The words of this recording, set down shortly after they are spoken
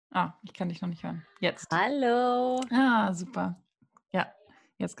Ich kann dich noch nicht hören. Jetzt. Hallo. Super. Ja,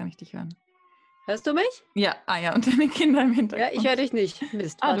 jetzt kann ich dich hören. Hörst du mich? Ja, und deine Kinder im Ja, Hintergrund. ich höre dich nicht.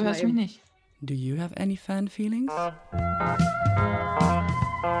 Mist, Du warte mal hörst mich eben. nicht. Do you have any fan feelings?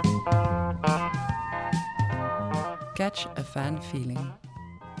 Catch a Fan Feeling,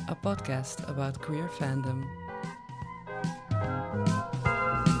 a podcast about queer fandom.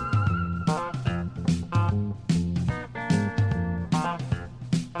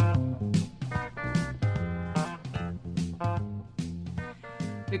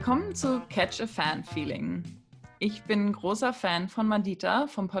 Willkommen zu Catch a Fan Feeling. Ich bin großer Fan von Madita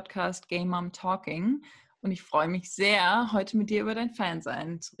vom Podcast Gay Mom Talking und ich freue mich sehr, heute mit dir über dein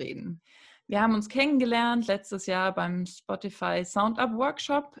Fansein zu reden. Wir haben uns kennengelernt letztes Jahr beim Spotify Sound Up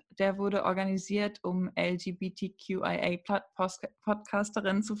Workshop. Der wurde organisiert, um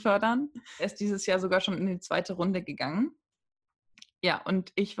LGBTQIA-Podcasterinnen zu fördern. Er ist dieses Jahr sogar schon in die 2. Runde gegangen. Ja,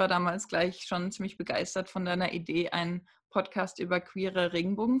 und ich war damals gleich schon ziemlich begeistert von deiner Idee, einen Podcast über queere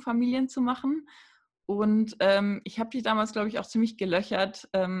Regenbogenfamilien zu machen. Und ich habe dich damals, glaube ich, auch ziemlich gelöchert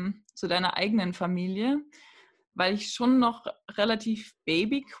zu deiner eigenen Familie, weil ich schon noch relativ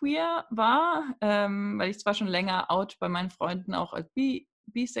babyqueer war, weil ich zwar schon länger out bei meinen Freunden auch als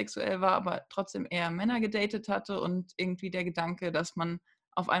bisexuell war, aber trotzdem eher Männer gedatet hatte und irgendwie der Gedanke, dass man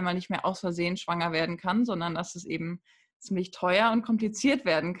auf einmal nicht mehr aus Versehen schwanger werden kann, sondern dass es eben ziemlich teuer und kompliziert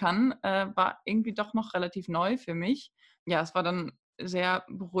werden kann, war irgendwie doch noch relativ neu für mich. Ja, es war dann sehr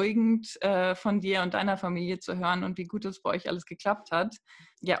beruhigend von dir und deiner Familie zu hören und wie gut es bei euch alles geklappt hat.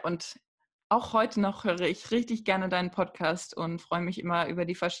 Ja, und auch heute noch höre ich richtig gerne deinen Podcast und freue mich immer über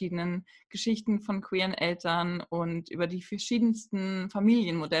die verschiedenen Geschichten von queeren Eltern und über die verschiedensten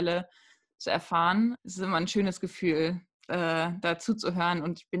Familienmodelle zu erfahren. Es ist immer ein schönes Gefühl, dazu zu hören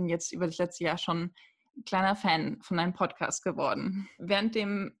und ich bin jetzt über das letzte Jahr schon ein kleiner Fan von deinem Podcast geworden. Während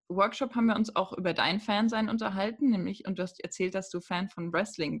dem Workshop haben wir uns auch über dein Fansein unterhalten, nämlich, und du hast erzählt, dass du Fan von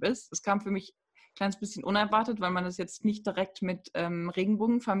Wrestling bist. Das kam für mich ein kleines bisschen unerwartet, weil man das jetzt nicht direkt mit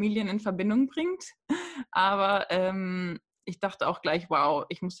Regenbogenfamilien in Verbindung bringt. Aber ich dachte auch gleich, wow,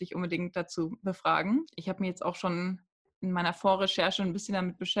 ich muss dich unbedingt dazu befragen. Ich habe mich jetzt auch schon in meiner Vorrecherche ein bisschen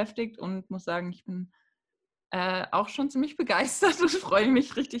damit beschäftigt und muss sagen, ich bin auch schon ziemlich begeistert und freue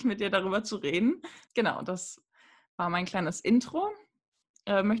mich richtig, mit dir darüber zu reden. Genau, das war mein kleines Intro.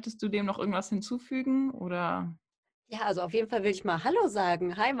 Möchtest du dem noch irgendwas hinzufügen oder? Ja, also auf jeden Fall will ich mal Hallo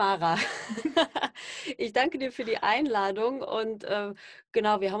sagen. Hi Mara. Ich danke dir für die Einladung und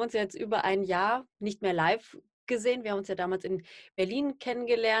genau, wir haben uns jetzt über ein Jahr nicht mehr live gesehen. Wir haben uns ja damals in Berlin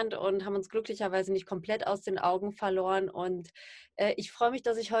kennengelernt und haben uns glücklicherweise nicht komplett aus den Augen verloren. Und ich freue mich,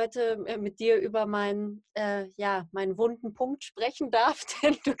 dass ich heute mit dir über meinen wunden Punkt sprechen darf,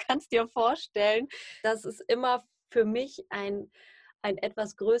 denn du kannst dir vorstellen, dass es immer für mich ein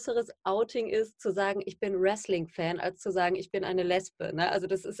etwas größeres Outing ist, zu sagen, ich bin Wrestling-Fan, als zu sagen, ich bin eine Lesbe. Ne? Also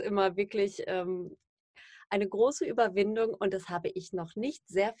das ist immer wirklich eine große Überwindung und das habe ich noch nicht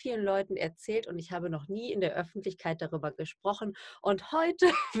sehr vielen Leuten erzählt und ich habe noch nie in der Öffentlichkeit darüber gesprochen. Und heute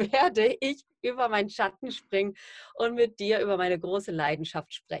werde ich über meinen Schatten springen und mit dir über meine große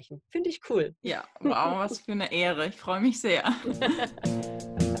Leidenschaft sprechen. Finde ich cool. Ja, wow, was für eine Ehre. Ich freue mich sehr.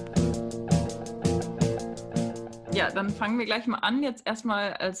 Ja, dann fangen wir gleich mal an. Jetzt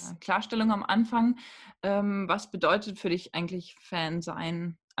erstmal als Klarstellung am Anfang. Was bedeutet für dich eigentlich Fan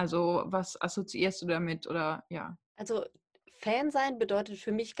sein? Also was assoziierst du damit oder ja? Also Fan sein bedeutet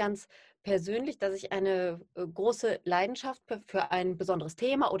für mich ganz persönlich, dass ich eine große Leidenschaft für ein besonderes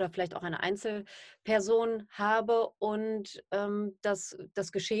Thema oder vielleicht auch eine Einzelperson habe und das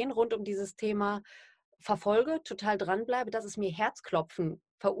Geschehen rund um dieses Thema verfolge, total dranbleibe, dass es mir Herzklopfen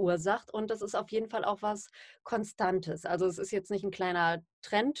verursacht und das ist auf jeden Fall auch was Konstantes. Also es ist jetzt nicht ein kleiner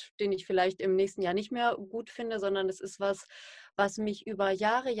Trend, den ich vielleicht im nächsten Jahr nicht mehr gut finde, sondern es ist was, was mich über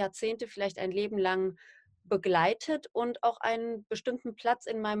Jahre, Jahrzehnte, vielleicht ein Leben lang begleitet und auch einen bestimmten Platz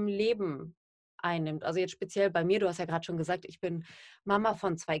in meinem Leben einnimmt. Also jetzt speziell bei mir, du hast ja gerade schon gesagt, ich bin Mama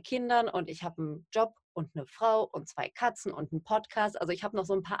von 2 Kindern und ich habe einen Job und eine Frau und 2 Katzen und einen Podcast. Also ich habe noch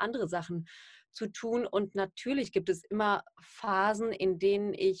so ein paar andere Sachen zu tun und natürlich gibt es immer Phasen, in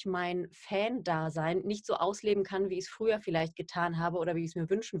denen ich mein Fan-Dasein nicht so ausleben kann, wie ich es früher vielleicht getan habe oder wie ich es mir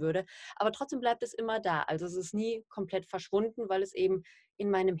wünschen würde. Aber trotzdem bleibt es immer da. Also es ist nie komplett verschwunden, weil es eben in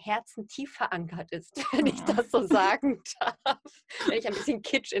meinem Herzen tief verankert ist, wenn ich das so sagen darf. Wenn ich ein bisschen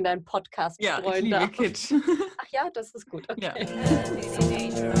Kitsch in deinen Podcast Ja, ich streuen liebe darf. Kitsch. Ach ja, das ist gut. Ja. Okay.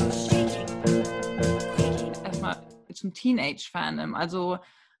 Erstmal zum Teenage-Fandom. Also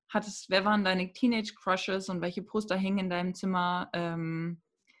wer waren deine Teenage-Crushes und welche Poster hängen in deinem Zimmer?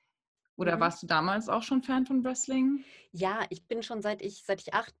 Oder warst du damals auch schon Fan von Wrestling? Ja, ich bin schon seit ich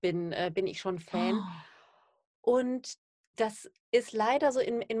 8 bin, bin ich schon Fan. Oh, Und das ist leider so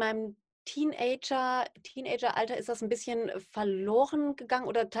in meinem Teenageralter ist das ein bisschen verloren gegangen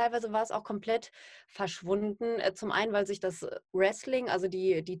oder teilweise war es auch komplett verschwunden. Zum einen, weil sich das Wrestling, also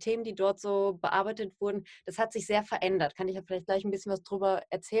die Themen, die dort so bearbeitet wurden, das hat sich sehr verändert. Kann ich ja vielleicht gleich ein bisschen was drüber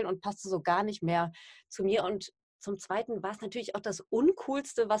erzählen und passte so gar nicht mehr zu mir. Und zum Zweiten war es natürlich auch das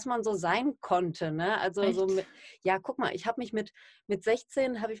Uncoolste, was man so sein konnte, ne? Also, so echt? mit ja, guck mal, ich habe mich mit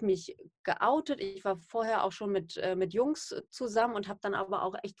 16 habe ich mich geoutet. Ich war vorher auch schon mit Jungs zusammen und habe dann aber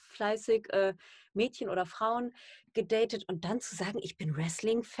auch echt fleißig Mädchen oder Frauen gedatet. Und dann zu sagen, ich bin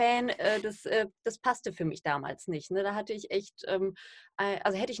Wrestling-Fan, das passte für mich damals nicht. Ne? Da hatte ich echt,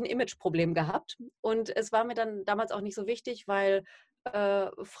 also hätte ich ein Imageproblem gehabt. Und es war mir dann damals auch nicht so wichtig, weil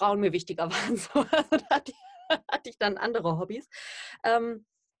Frauen mir wichtiger waren. So. Also da hatte ich dann andere Hobbys.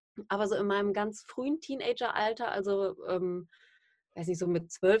 Aber so in meinem ganz frühen Teenageralter, also weiß nicht, so mit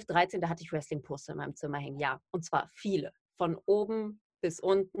 12, 13, da hatte ich Wrestling-Poster in meinem Zimmer hängen. Ja, und zwar viele. Von oben bis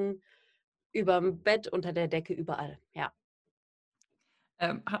unten, überm Bett, unter der Decke, überall. Ja.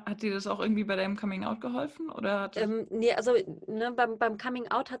 Hat dir das auch irgendwie bei deinem Coming Out geholfen? Oder hat es... Nee, also ne, beim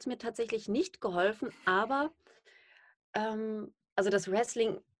Coming Out hat es mir tatsächlich nicht geholfen, aber also das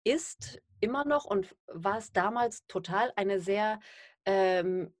Wrestling ist immer noch und war es damals total eine sehr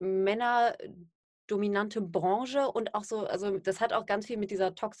männerdominante Branche und auch so, also das hat auch ganz viel mit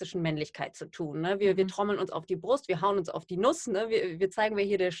dieser toxischen Männlichkeit zu tun. Ne? Wir Mhm. trommeln uns auf die Brust, wir hauen uns auf die Nuss, ne? Wir zeigen, wer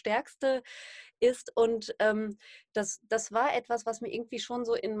hier der Stärkste ist. Und das war etwas, was mir irgendwie schon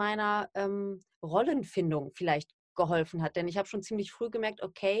so in meiner Rollenfindung vielleicht geholfen hat. Denn ich habe schon ziemlich früh gemerkt,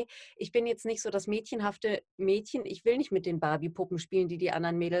 okay, ich bin jetzt nicht so das mädchenhafte Mädchen. Ich will nicht mit den Barbie-Puppen spielen, die die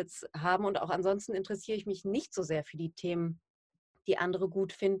anderen Mädels haben. Und auch ansonsten interessiere ich mich nicht so sehr für die Themen, die andere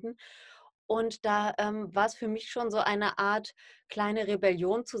gut finden. Und da war es für mich schon so eine Art kleine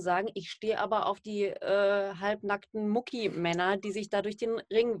Rebellion zu sagen, ich stehe aber auf die halbnackten Muckimänner, die sich da durch den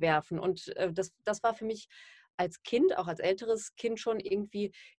Ring werfen. Und das war für mich als Kind, auch als älteres Kind schon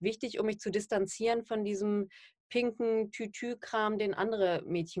irgendwie wichtig, um mich zu distanzieren von diesem pinken Tütü-Kram, den andere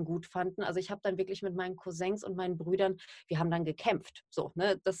Mädchen gut fanden. Also ich habe dann wirklich mit meinen Cousins und meinen Brüdern, wir haben dann gekämpft. So,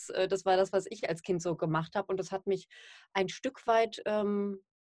 ne? Das war das, was ich als Kind so gemacht habe. Und das hat mich ein Stück weit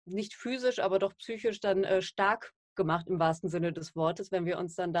nicht physisch, aber doch psychisch dann stark gemacht im wahrsten Sinne des Wortes, wenn wir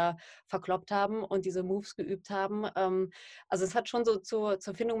uns dann da verkloppt haben und diese Moves geübt haben. Also es hat schon so zur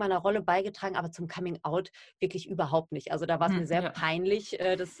Findung meiner Rolle beigetragen, aber zum Coming Out wirklich überhaupt nicht. Also da war es mir sehr Ja. peinlich.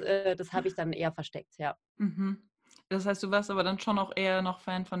 Das habe ich dann eher versteckt, ja. Mhm. Das heißt, du warst aber dann schon auch eher noch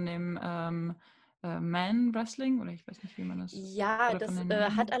Fan von dem Man-Wrestling oder ich weiß nicht, wie man das... Ja, Oder von das den hat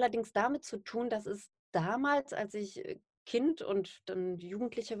Männern? allerdings damit zu tun, dass es damals, als ich Kind und dann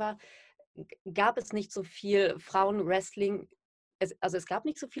Jugendliche war, gab es nicht so viel Frauenwrestling. Also es gab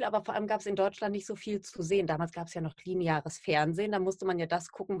nicht so viel, aber vor allem gab es in Deutschland nicht so viel zu sehen. Damals gab es ja noch lineares Fernsehen, da musste man ja das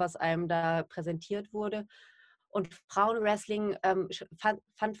gucken, was einem da präsentiert wurde. Und Frauenwrestling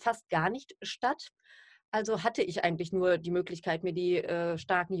fand fast gar nicht statt. Also hatte ich eigentlich nur die Möglichkeit, mir die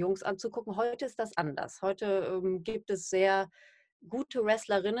starken Jungs anzugucken. Heute ist das anders. Heute gibt es sehr gute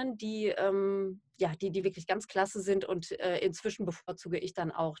Wrestlerinnen, die wirklich ganz klasse sind und inzwischen bevorzuge ich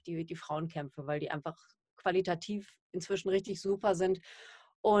dann auch die Frauenkämpfe, weil die einfach qualitativ inzwischen richtig super sind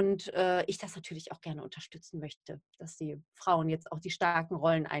und ich das natürlich auch gerne unterstützen möchte, dass die Frauen jetzt auch die starken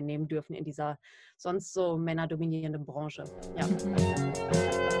Rollen einnehmen dürfen in dieser sonst so männerdominierenden Branche.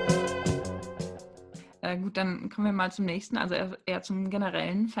 Ja. Gut, dann kommen wir mal zum nächsten, also eher zum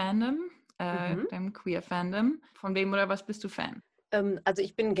generellen Fandom, Mhm. deinem Queer-Fandom. Von wem oder was bist du Fan? Also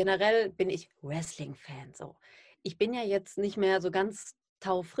bin ich Wrestling-Fan. So. Ich bin ja jetzt nicht mehr so ganz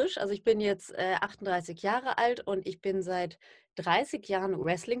taufrisch. Also ich bin jetzt 38 Jahre alt und ich bin seit 30 Jahren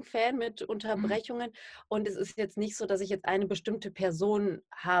Wrestling-Fan mit Mhm. Unterbrechungen. Und es ist jetzt nicht so, dass ich jetzt eine bestimmte Person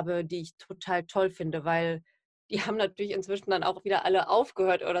habe, die ich total toll finde, weil die haben natürlich inzwischen dann auch wieder alle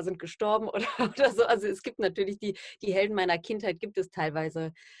aufgehört oder sind gestorben oder, oder so. Also es gibt natürlich die Helden meiner Kindheit gibt es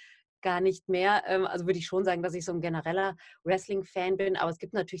teilweise gar nicht mehr. Also würde ich schon sagen, dass ich so ein genereller Wrestling-Fan bin, aber es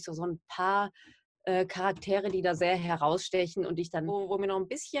gibt natürlich so ein paar Charaktere, die da sehr herausstechen und ich dann, wo mir noch ein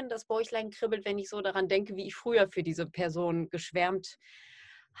bisschen das Bäuchlein kribbelt, wenn ich so daran denke, wie ich früher für diese Person geschwärmt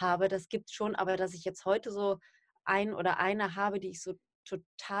habe. Das gibt es schon, aber dass ich jetzt heute so ein oder eine habe, die ich so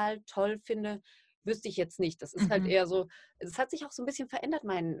total toll finde, wüsste ich jetzt nicht. Das ist halt Mhm. eher so, es hat sich auch so ein bisschen verändert,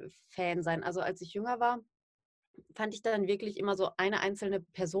 mein Fan-Sein. Also als ich jünger war, fand ich dann wirklich immer so eine einzelne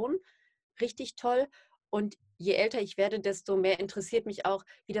Person richtig toll. Und je älter ich werde, desto mehr interessiert mich auch,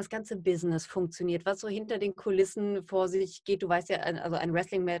 wie das ganze Business funktioniert, was so hinter den Kulissen vor sich geht. Du weißt ja, also ein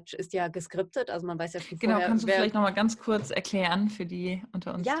Wrestling-Match ist ja geskriptet, also man weiß ja schon Genau, vorher, kannst du wer... vielleicht nochmal ganz kurz erklären für die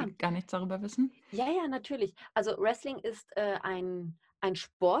unter uns, Ja, die gar nichts darüber wissen? ja, natürlich. Also Wrestling ist ein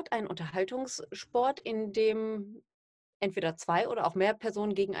Sport, ein Unterhaltungssport, in dem entweder 2 oder auch mehr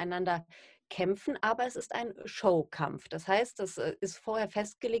Personen gegeneinander kämpfen, aber es ist ein Showkampf. Das heißt, das ist vorher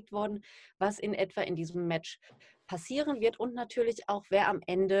festgelegt worden, was in etwa in diesem Match passieren wird und natürlich auch, wer am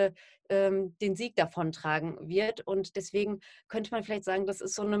Ende den Sieg davontragen wird. Und deswegen könnte man vielleicht sagen, das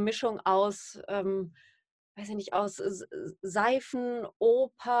ist so eine Mischung aus, weiß ich nicht, aus Seifen,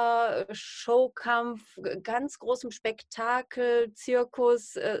 Oper, Showkampf, ganz großem Spektakel,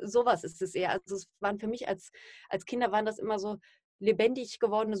 Zirkus, sowas ist es eher. Also es waren für mich als Kinder waren das immer so lebendig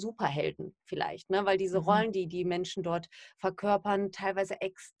gewordene Superhelden vielleicht, ne? Weil diese Mhm. Rollen, die die Menschen dort verkörpern, teilweise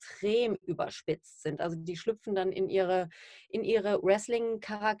extrem überspitzt sind. Also die schlüpfen dann in ihre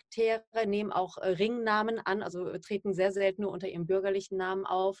Wrestling-Charaktere, nehmen auch Ringnamen an, also treten sehr selten nur unter ihrem bürgerlichen Namen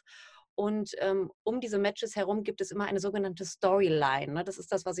auf. Und um diese Matches herum gibt es immer eine sogenannte Storyline. Ne? Das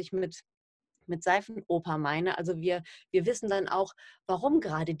ist das, was ich mit Seifenoper meine. Also wir wissen dann auch, warum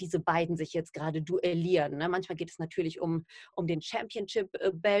gerade diese beiden sich jetzt gerade duellieren. Ne? Manchmal geht es natürlich um den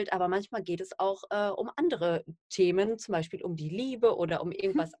Championship-Belt, aber manchmal geht es auch um andere Themen, zum Beispiel um die Liebe oder um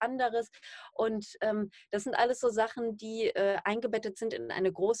irgendwas anderes. Und das sind alles so Sachen, die eingebettet sind in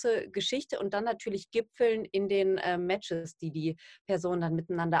eine große Geschichte und dann natürlich gipfeln in den Matches, die die Personen dann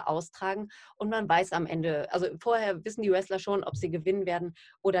miteinander austragen. Und man weiß am Ende, also vorher wissen die Wrestler schon, ob sie gewinnen werden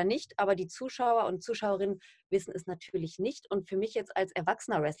oder nicht, aber die Zuschauer und Zuschauerinnen wissen es natürlich nicht. Und für mich jetzt als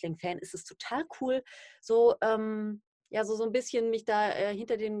erwachsener Wrestling-Fan ist es total cool, so, ja, so ein bisschen mich da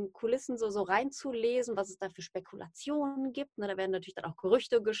hinter den Kulissen so reinzulesen, was es da für Spekulationen gibt. Ne, da werden natürlich dann auch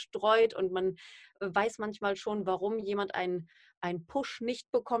Gerüchte gestreut und man weiß manchmal schon, warum jemand einen Push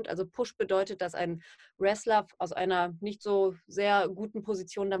nicht bekommt. Also Push bedeutet, dass ein Wrestler aus einer nicht so sehr guten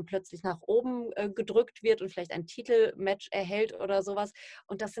Position dann plötzlich nach oben gedrückt wird und vielleicht ein Titelmatch erhält oder sowas.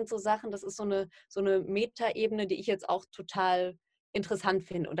 Und das sind so Sachen, das ist so eine Metaebene, die ich jetzt auch total interessant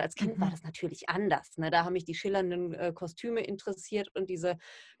finde. Und als Kind war Mhm. das natürlich anders. Ne? Da haben mich die schillernden Kostüme interessiert und diese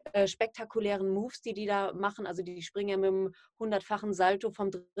spektakulären Moves, die da machen. Also die springen ja mit einem 100-fachen Salto vom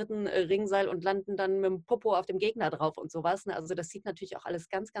 3. Ringseil und landen dann mit dem Popo auf dem Gegner drauf und sowas. Ne? Also das sieht natürlich auch alles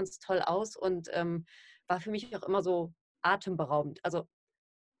ganz, ganz toll aus und war für mich auch immer so atemberaubend. Also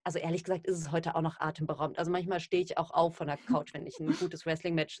ehrlich gesagt ist es heute auch noch atemberaubend. Also manchmal stehe ich auch auf von der Couch, wenn ich ein gutes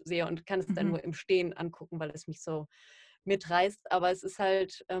Wrestling-Match sehe und kann es dann Mhm. nur im Stehen angucken, weil es mich so mitreißt. Aber es ist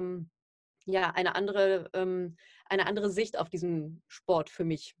halt ja eine andere Sicht auf diesen Sport für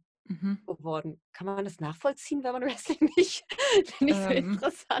mich Mhm. geworden. Kann man das nachvollziehen, wenn man Wrestling nicht so Also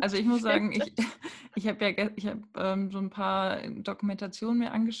interessant ich muss sagen, findet? ich habe so ein paar Dokumentationen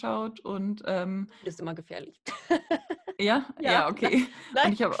mir angeschaut und Das ist immer gefährlich. ja, Ja, ja, okay. nein,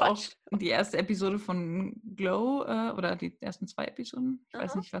 Und ich habe auch Quatsch. die erste Episode von Glow oder die ersten 2 Episoden. Ich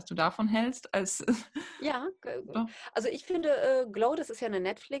weiß Aha. nicht, was du davon hältst. Als Ja, Doch. also ich finde Glow, das ist ja eine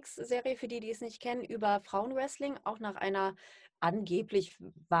Netflix-Serie für die es nicht kennen, über Frauenwrestling, auch nach einer angeblich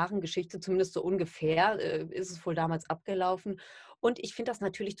wahren Geschichte, zumindest so ungefähr, ist es wohl damals abgelaufen. Und ich finde das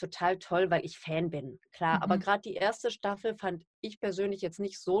natürlich total toll, weil ich Fan bin, klar. Aber Mhm. gerade die erste Staffel fand ich persönlich jetzt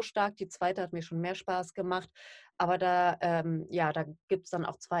nicht so stark. Die zweite hat mir schon mehr Spaß gemacht. Aber ja, da gibt es dann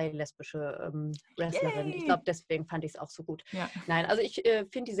auch 2 lesbische Wrestlerinnen. Ich glaube, Yay! deswegen fand ich es auch so gut. Ja. Nein, also ich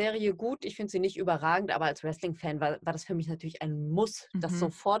finde die Serie gut. Ich finde sie nicht überragend, aber als Wrestling-Fan war das für mich natürlich ein Muss, das Mhm.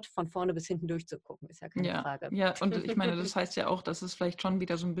 sofort von vorne bis hinten durchzugucken. Ist ja keine Ja, Frage. ja, und ich meine, das heißt ja auch, dass es vielleicht schon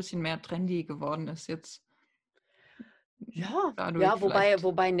wieder so ein bisschen mehr trendy geworden ist jetzt Ja, dadurch ja, wobei, vielleicht.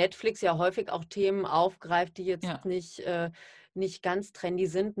 wobei Netflix ja häufig auch Themen aufgreift, die jetzt Ja. nicht ganz trendy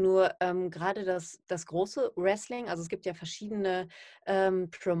sind. Nur gerade das große Wrestling, also es gibt ja verschiedene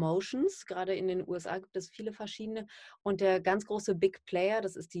Promotions, gerade in den USA gibt es viele verschiedene. Und der ganz große Big Player,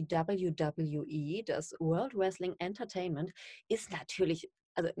 das ist die WWE, das World Wrestling Entertainment, ist natürlich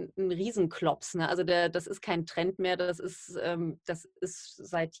also ein Riesenklops. Ne? Also das ist kein Trend mehr, das ist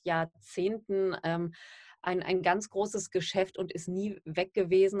seit Jahrzehnten ein ganz großes Geschäft und ist nie weg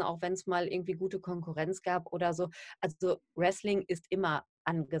gewesen, auch wenn es mal irgendwie gute Konkurrenz gab oder so. Also Wrestling ist immer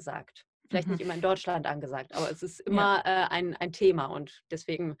angesagt. Vielleicht Mhm. nicht immer in Deutschland angesagt, aber es ist Ja. immer ein Thema und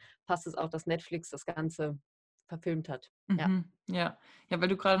deswegen passt es auch, dass Netflix das Ganze verfilmt hat. Ja. Mhm. Ja. Ja, weil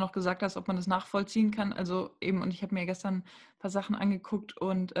du gerade noch gesagt hast, ob man das nachvollziehen kann. Also eben, und ich habe mir gestern ein paar Sachen angeguckt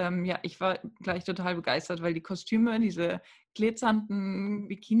und ja, ich war gleich total begeistert, weil die Kostüme, diese glitzernden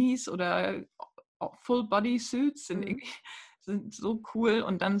Bikinis oder Full-Body-Suits sind Mhm. irgendwie sind so cool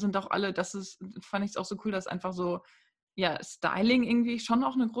und dann sind auch alle, fand ich es auch so cool, dass einfach so, ja, Styling irgendwie schon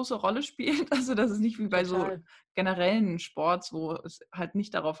auch eine große Rolle spielt. Also das ist nicht wie bei so Total. generellen Sports, wo es halt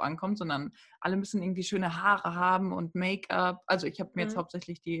nicht darauf ankommt, sondern alle müssen irgendwie schöne Haare haben und Make-up. Also ich habe mir jetzt Mhm.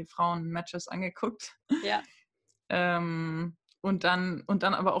 hauptsächlich die Frauen-Matches angeguckt. Ja. Und dann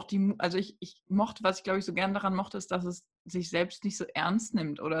aber auch also ich mochte, was ich glaube ich so gern daran mochte, ist, dass es sich selbst nicht so ernst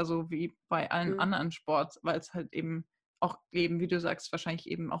nimmt oder so wie bei allen Mhm. anderen Sports, weil es halt eben auch eben, wie du sagst, wahrscheinlich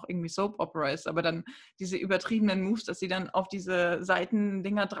eben auch irgendwie Soap Opera ist, aber dann diese übertriebenen Moves, dass sie dann auf diese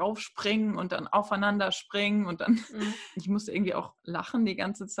Seitendinger draufspringen und dann aufeinander springen und dann, Mhm. ich musste irgendwie auch lachen die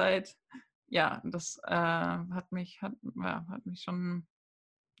ganze Zeit. Ja, das hat mich schon,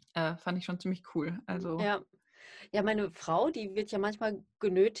 fand ich schon ziemlich cool. Also, Ja. Ja, meine Frau, die wird ja manchmal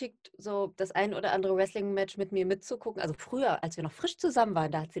genötigt, so das ein oder andere Wrestling-Match mit mir mitzugucken. Also früher, als wir noch frisch zusammen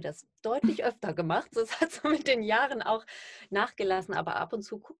waren, da hat sie das deutlich öfter gemacht. Das hat so mit den Jahren auch nachgelassen. Aber ab und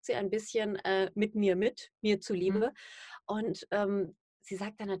zu guckt sie ein bisschen mit, mir mhm, zuliebe. Und sie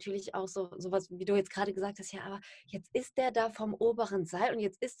sagt dann natürlich auch sowas, wie du jetzt gerade gesagt hast, ja, aber jetzt ist der da vom oberen Seil und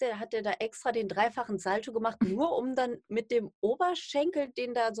hat der da extra den dreifachen Salto gemacht, nur um dann mit dem Oberschenkel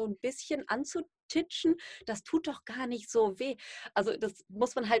den da so ein bisschen anzutitschen. Das tut doch gar nicht so weh. Also das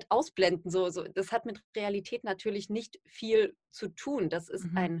muss man halt ausblenden. Das hat mit Realität natürlich nicht viel zu tun. Das ist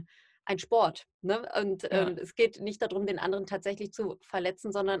mhm, ein Sport. Ne? Und ja, es geht nicht darum, den anderen tatsächlich zu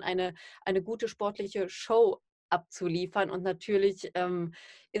verletzen, sondern eine gute sportliche Show abzuliefern. Und natürlich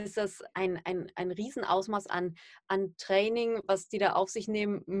ist das ein Riesenausmaß an Training, was die da auf sich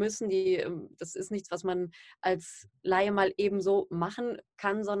nehmen müssen. Das ist nichts, was man als Laie mal eben so machen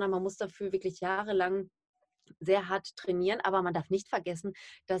kann, sondern man muss dafür wirklich jahrelang sehr hart trainieren. Aber man darf nicht vergessen,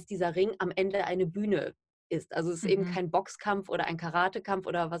 dass dieser Ring am Ende eine Bühne ist. Also es ist eben mhm, kein Boxkampf oder ein Karatekampf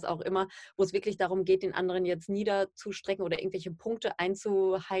oder was auch immer, wo es wirklich darum geht, den anderen jetzt niederzustrecken oder irgendwelche Punkte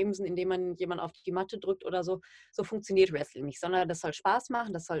einzuheimsen, indem man jemanden auf die Matte drückt oder so. So funktioniert Wrestling nicht, sondern das soll Spaß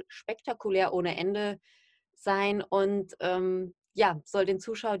machen, das soll spektakulär ohne Ende sein und ja, soll den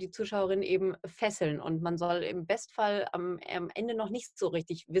Zuschauer, die Zuschauerin eben fesseln. Und man soll im Bestfall am Ende noch nicht so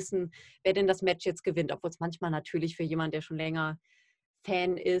richtig wissen, wer denn das Match jetzt gewinnt, obwohl es manchmal natürlich für jemanden, der schon länger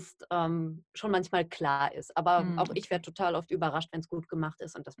Fan ist, schon manchmal klar ist. Aber mhm, auch ich okay. werde total oft überrascht, wenn es gut gemacht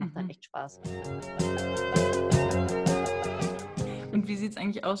ist und das macht dann Mhm. echt Spaß. Und wie sieht es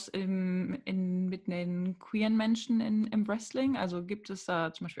eigentlich aus mit den queeren Menschen im Wrestling? Also gibt es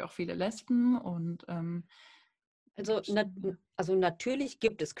da zum Beispiel auch viele Lesben und Also, gibt's da- also natürlich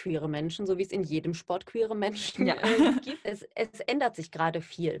gibt es queere Menschen, so wie es in jedem Sport queere Menschen ja. gibt. Es ändert sich gerade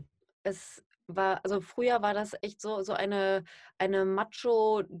viel. Also früher war das echt so eine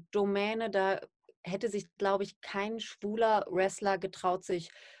Macho-Domäne. Da hätte sich, glaube ich, kein schwuler Wrestler getraut, sich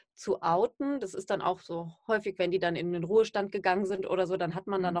zu outen. Das ist dann auch so häufig, wenn die dann in den Ruhestand gegangen sind oder so, dann hat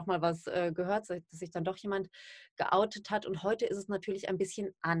man da Mhm. nochmal was gehört, dass sich dann doch jemand geoutet hat. Und heute ist es natürlich ein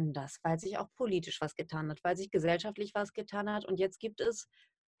bisschen anders, weil sich auch politisch was getan hat, weil sich gesellschaftlich was getan hat. Und jetzt gibt es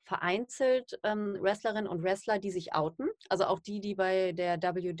vereinzelt Wrestlerinnen und Wrestler, die sich outen, also auch die bei der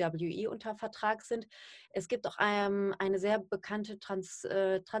WWE unter Vertrag sind. Es gibt auch eine sehr bekannte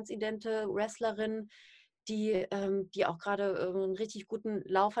transidente Wrestlerin, die auch gerade einen richtig guten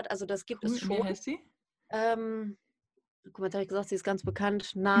Lauf hat. Also das gibt es Cool. Wie schon. heißt sie? Ähm, Guck mal, jetzt habe ich gesagt, sie ist ganz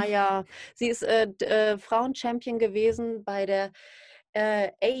bekannt. Naja, sie ist Frauen-Champion gewesen bei der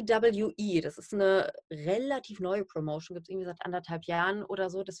AWE. Das ist eine relativ neue Promotion, gibt es irgendwie seit 1,5 Jahren oder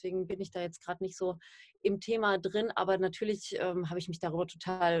so. Deswegen bin ich da jetzt gerade nicht so im Thema drin. Aber natürlich habe ich mich darüber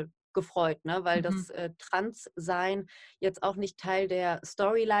total gefreut, ne? Weil Mhm. das Transsein jetzt auch nicht Teil der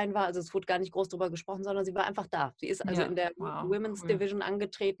Storyline war. Also es wurde gar nicht groß darüber gesprochen, sondern sie war einfach da. Sie ist also Ja, in der wow, Women's cool. Division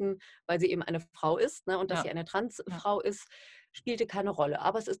angetreten, weil sie eben eine Frau ist, ne? Und dass sie Ja, eine ja, Transfrau ist, spielte keine Rolle.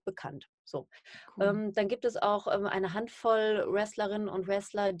 Aber es ist bekannt. So. cool. Dann gibt es auch eine Handvoll Wrestlerinnen und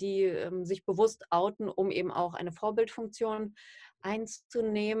Wrestler, die sich bewusst outen, um eben auch eine Vorbildfunktion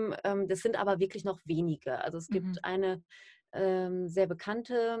einzunehmen. Das sind aber wirklich noch wenige. Also es Mhm. gibt eine sehr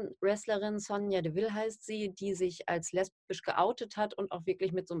bekannte Wrestlerin, Sonja Deville heißt sie, die sich als lesbisch geoutet hat und auch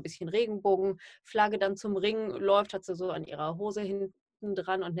wirklich mit so ein bisschen Regenbogenflagge dann zum Ring läuft, hat sie so an ihrer Hose hinten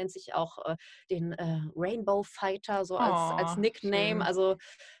dran und nennt sich auch den Rainbow Fighter so als Oh, Nickname. schön. Also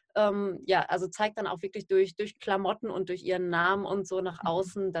ja, also zeigt dann auch wirklich durch Klamotten und durch ihren Namen und so nach Mhm.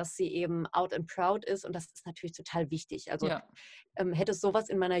 außen, dass sie eben out and proud ist. Und das ist natürlich total wichtig. Also Ja, hätte es sowas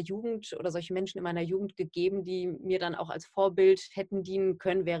in meiner Jugend oder solche Menschen in meiner Jugend gegeben, die mir dann auch als Vorbild hätten dienen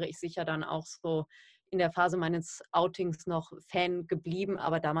können, wäre ich sicher dann auch so in der Phase meines Outings noch Fan geblieben.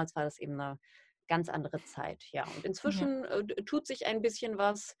 Aber damals war das eben eine ganz andere Zeit. Ja, und ja. inzwischen tut sich ein bisschen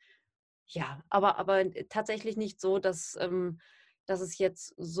was. Ja, aber tatsächlich nicht so, dass es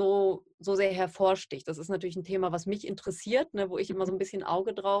jetzt so sehr hervorsticht. Das ist natürlich ein Thema, was mich interessiert, ne, wo ich immer so ein bisschen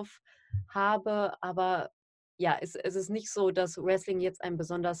Auge drauf habe. Aber ja, es ist nicht so, dass Wrestling jetzt ein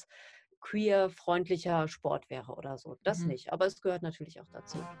besonders queer-freundlicher Sport wäre oder so. Das Mhm. nicht. Aber es gehört natürlich auch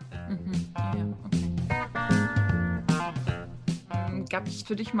dazu. Ja, okay. Gab es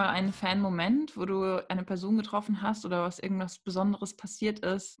für dich mal einen Fan-Moment, wo du eine Person getroffen hast oder was irgendwas Besonderes passiert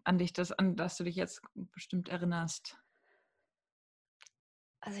ist, an das du dich jetzt bestimmt erinnerst?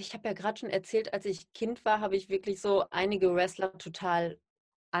 Also ich habe ja gerade schon erzählt, als ich Kind war, habe ich wirklich so einige Wrestler total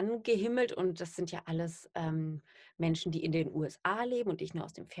angehimmelt und das sind ja alles Menschen, die in den USA leben und die ich nur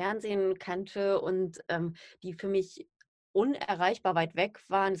aus dem Fernsehen kannte und die für mich unerreichbar weit weg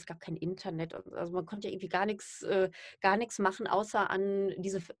waren. Es gab kein Internet, also man konnte ja irgendwie gar nichts machen, außer an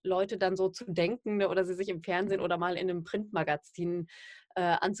diese Leute dann so zu denken, ne, oder sie sich im Fernsehen oder mal in einem Printmagazin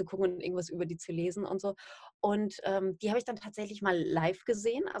anzugucken und irgendwas über die zu lesen und so. Und die habe ich dann tatsächlich mal live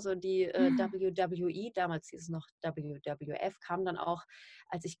gesehen. Also die WWE, damals hieß es noch WWF, kam dann auch,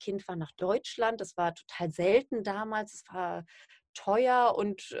 als ich Kind war, nach Deutschland. Das war total selten damals. Es war teuer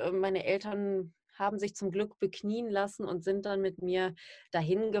und meine Eltern haben sich zum Glück beknien lassen und sind dann mit mir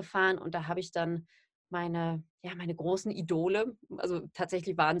dahin gefahren. Und da habe ich dann meine großen Idole, also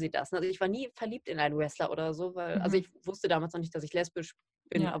tatsächlich waren sie das. Also ich war nie verliebt in einen Wrestler oder so, also Mhm. ich wusste damals noch nicht, dass ich lesbisch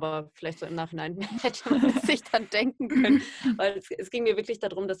bin, Ja. aber vielleicht so im Nachhinein hätte man es sich dann denken können, weil es ging mir wirklich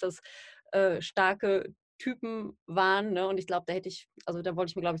darum, dass das starke Typen waren, ne? Und ich glaube, da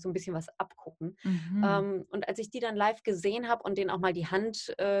wollte ich mir, glaube ich, so ein bisschen was abgucken. Mhm. Und als ich die dann live gesehen habe und denen auch mal die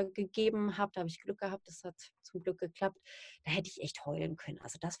Hand gegeben habe, da habe ich Glück gehabt, das hat zum Glück geklappt, da hätte ich echt heulen können.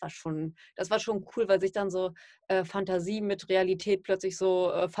 Also das war schon cool, weil sich dann so Fantasie mit Realität plötzlich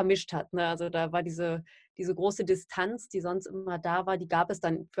so vermischt hat. Ne? Also da war diese große Distanz, die sonst immer da war, die gab es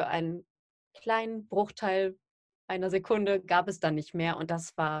dann für einen kleinen Bruchteil einer Sekunde, gab es dann nicht mehr. Und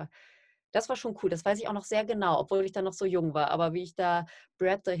das war schon cool. Das weiß ich auch noch sehr genau, obwohl ich dann noch so jung war. Aber wie ich da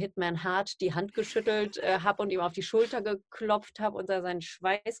Bret the Hitman Hart die Hand geschüttelt habe und ihm auf die Schulter geklopft habe und er seinen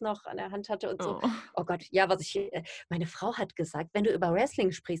Schweiß noch an der Hand hatte und so. Oh. Oh Gott, ja, meine Frau hat gesagt, wenn du über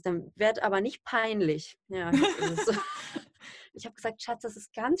Wrestling sprichst, dann wird aber nicht peinlich. Ja, jetzt ist es so. Ich habe gesagt, Schatz, das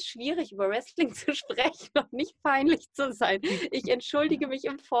ist ganz schwierig, über Wrestling zu sprechen und nicht peinlich zu sein. Ich entschuldige mich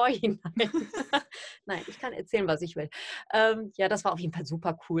im Vorhinein. Nein, ich kann erzählen, was ich will. Ja, das war auf jeden Fall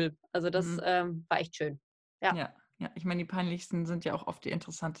super cool. Also das Mhm. war echt schön. Ja. Ja. Ich meine, die peinlichsten sind ja auch oft die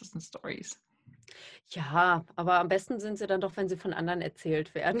interessantesten Stories. Ja, aber am besten sind sie dann doch, wenn sie von anderen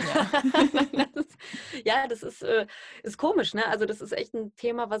erzählt werden. Ja. Das ist komisch, ne? Also das ist echt ein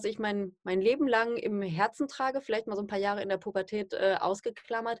Thema, was ich mein Leben lang im Herzen trage, vielleicht mal so ein paar Jahre in der Pubertät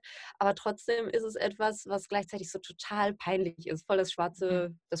ausgeklammert, aber trotzdem ist es etwas, was gleichzeitig so total peinlich ist. Voll das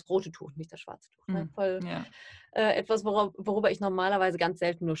rote Tuch, nicht das schwarze Tuch, ne? Mhm. Voll Ja. etwas, worüber ich normalerweise ganz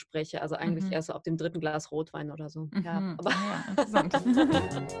selten nur spreche. Also eigentlich Mhm. erst so ab dem 3. Glas Rotwein oder so. Ja, Mhm. aber Ja, interessant.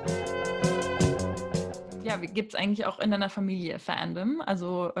 Ja, gibt es eigentlich auch in deiner Familie Fandom?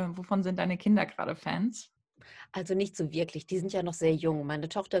 Also, wovon sind deine Kinder gerade Fans? also nicht so wirklich. Die sind ja noch sehr jung. Meine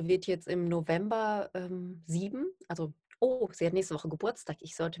Tochter wird jetzt im November 7. Also, oh, sie hat nächste Woche Geburtstag.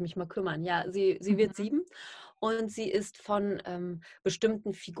 Ich sollte mich mal kümmern. Ja, sie wird Mhm. 7 und sie ist von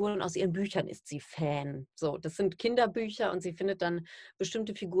bestimmten Figuren aus ihren Büchern ist sie Fan. So, das sind Kinderbücher und sie findet dann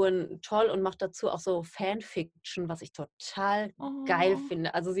bestimmte Figuren toll und macht dazu auch so Fanfiction, was ich total geil Oh,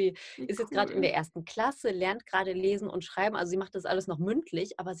 finde. Also sie wie ist jetzt gerade in cool. der 1. Klasse, lernt gerade lesen und schreiben. Also sie macht das alles noch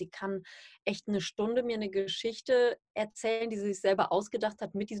mündlich, aber sie kann echt eine Stunde mir eine Geschichte erzählen, die sie sich selber ausgedacht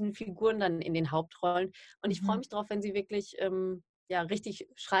hat mit diesen Figuren dann in den Hauptrollen. Und ich freue Mhm. mich drauf, wenn sie wirklich ja, richtig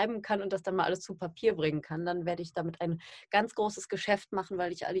schreiben kann und das dann mal alles zu Papier bringen kann. Dann werde ich damit ein ganz großes Geschäft machen,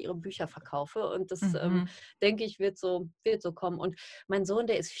 weil ich alle ihre Bücher verkaufe. Und das, Mhm. denke ich, wird so kommen. Und mein Sohn,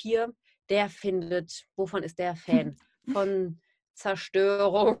 der ist 4, der findet, wovon ist der Fan? Von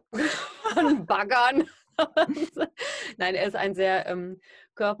Zerstörung, von Baggern. Nein, er ist ein sehr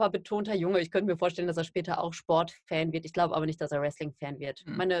körperbetonter Junge. Ich könnte mir vorstellen, dass er später auch Sportfan wird. Ich glaube aber nicht, dass er Wrestling-Fan wird.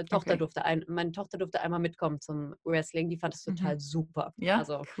 Mhm. Meine Tochter Okay. durfte einmal mitkommen zum Wrestling. Die fand es Mhm. total super. Ja,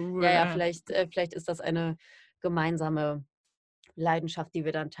 Also, ja, cool. vielleicht ist das eine gemeinsame Leidenschaft, die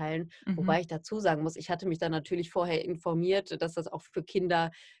wir dann teilen. Mhm. Wobei ich dazu sagen muss, ich hatte mich dann natürlich vorher informiert, dass das auch für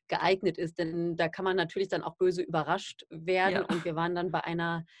Kinder geeignet ist, denn da kann man natürlich dann auch böse überrascht werden. Ja. Und wir waren dann bei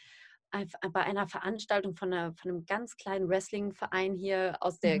einer Veranstaltung von einem ganz kleinen Wrestling-Verein hier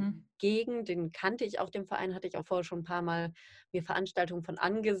aus der Mhm. entgegen. Den kannte ich auch, den Verein hatte ich auch vorher schon ein paar Mal mir Veranstaltungen von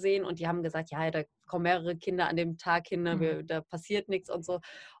angesehen und die haben gesagt, ja, da kommen mehrere Kinder an dem Tag hin, da passiert nichts und so.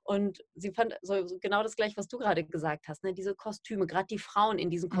 Und sie fand so genau das Gleiche, was du gerade gesagt hast, ne? Diese Kostüme, gerade die Frauen in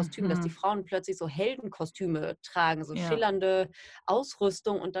diesen Kostümen, dass die Frauen plötzlich so Heldenkostüme tragen, so schillernde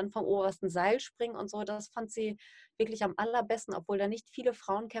Ausrüstung und dann vom obersten Seil springen und so, das fand sie wirklich am allerbesten, obwohl da nicht viele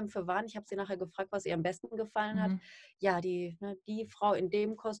Frauenkämpfe waren. Ich habe sie nachher gefragt, was ihr am besten gefallen hat. Ja, die Frau in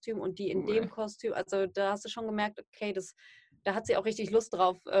dem Kostüm und die in dem Kostüm, also da hast du schon gemerkt, okay, da hat sie auch richtig Lust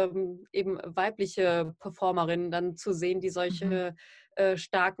drauf, eben weibliche Performerinnen dann zu sehen, die solche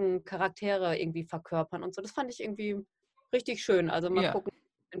starken Charaktere irgendwie verkörpern und so. Das fand ich irgendwie richtig schön. Also mal gucken,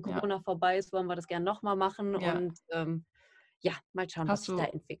 wenn Corona vorbei ist, wollen wir das gerne nochmal machen und mal schauen, was sich da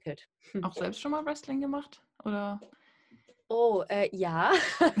entwickelt. Auch selbst schon mal Wrestling gemacht? Oder? Oh, ja.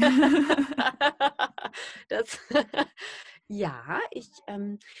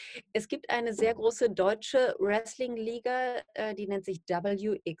 Es gibt eine sehr große deutsche Wrestling-Liga, die nennt sich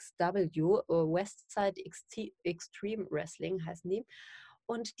WXW, Westside Extreme Wrestling heißen die.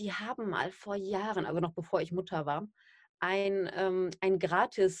 Und die haben mal vor Jahren, also noch bevor ich Mutter war, ein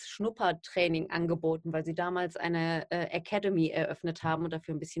gratis Schnuppertraining angeboten, weil sie damals eine Academy eröffnet haben und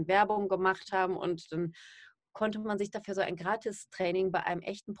dafür ein bisschen Werbung gemacht haben. Und dann konnte man sich dafür so ein Gratis-Training bei einem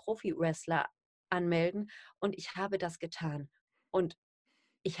echten Profi-Wrestler anmelden. Und ich habe das getan. Und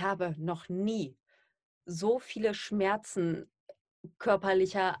ich habe noch nie so viele Schmerzen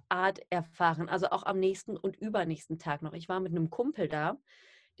körperlicher Art erfahren. Also auch am nächsten und übernächsten Tag noch. Ich war mit einem Kumpel da,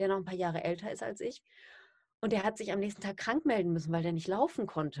 der noch ein paar Jahre älter ist als ich. Und der hat sich am nächsten Tag krank melden müssen, weil der nicht laufen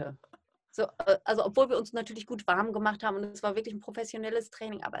konnte. So, also obwohl wir uns natürlich gut warm gemacht haben und es war wirklich ein professionelles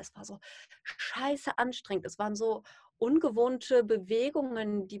Training, aber es war so scheiße anstrengend. Es waren so ungewohnte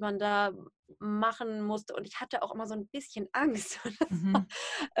Bewegungen, die man da machen musste und ich hatte auch immer so ein bisschen Angst.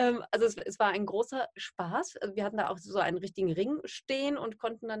 Also es war ein großer Spaß. Wir hatten da auch so einen richtigen Ring stehen und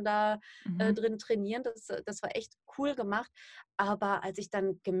konnten dann da drin trainieren. Das war echt cool gemacht. Aber als ich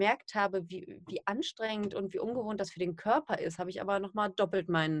dann gemerkt habe, wie anstrengend und wie ungewohnt das für den Körper ist, habe ich aber nochmal doppelt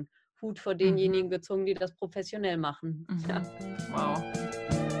meinen Hut vor denjenigen gezogen, die das professionell machen. Ja. Wow.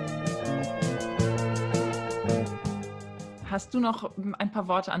 Hast du noch ein paar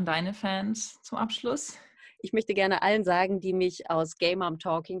Worte an deine Fans zum Abschluss? Ich möchte gerne allen sagen, die mich aus Gay Mom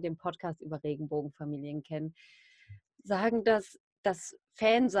Talking, dem Podcast über Regenbogenfamilien kennen, sagen, dass das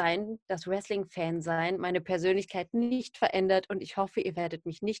Fansein, das Wrestling-Fansein meine Persönlichkeit nicht verändert und ich hoffe, ihr werdet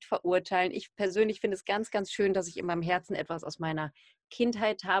mich nicht verurteilen. Ich persönlich finde es ganz, ganz schön, dass ich in meinem Herzen etwas aus meiner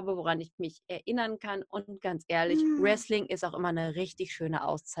Kindheit habe, woran ich mich erinnern kann und ganz ehrlich, Wrestling ist auch immer eine richtig schöne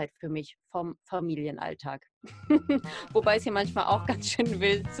Auszeit für mich vom Familienalltag. Wobei es hier manchmal auch ganz schön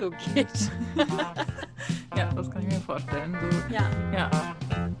wild zugeht. Ja, das kann ich mir vorstellen. So, ja.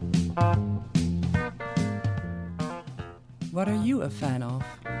 What are you a fan of?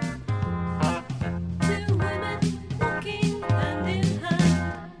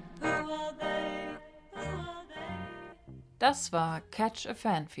 Das war Catch a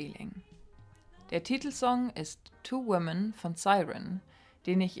Fan Feeling. Der Titelsong ist Two Women von Siren,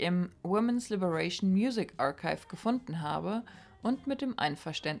 den ich im Women's Liberation Music Archive gefunden habe und mit dem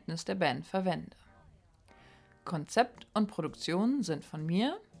Einverständnis der Band verwende. Konzept und Produktion sind von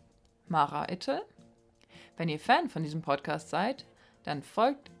mir, Mara Ittel. Wenn ihr Fan von diesem Podcast seid, dann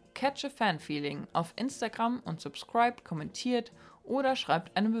folgt Catch a Fan Feeling auf Instagram und subscribt, kommentiert oder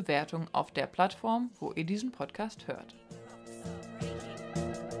schreibt eine Bewertung auf der Plattform, wo ihr diesen Podcast hört.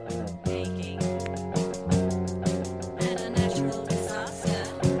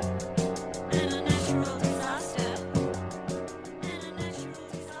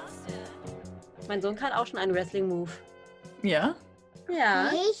 Mein Sohn kann auch schon einen Wrestling-Move. Ja? Ja.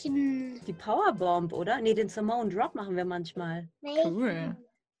 Welchen? Die Powerbomb, oder? Nee, den Samoan Drop machen wir manchmal. Cool.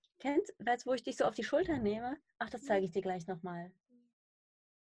 Weißt du, wo ich dich so auf die Schulter nehme? Ach, das zeige ich dir gleich nochmal.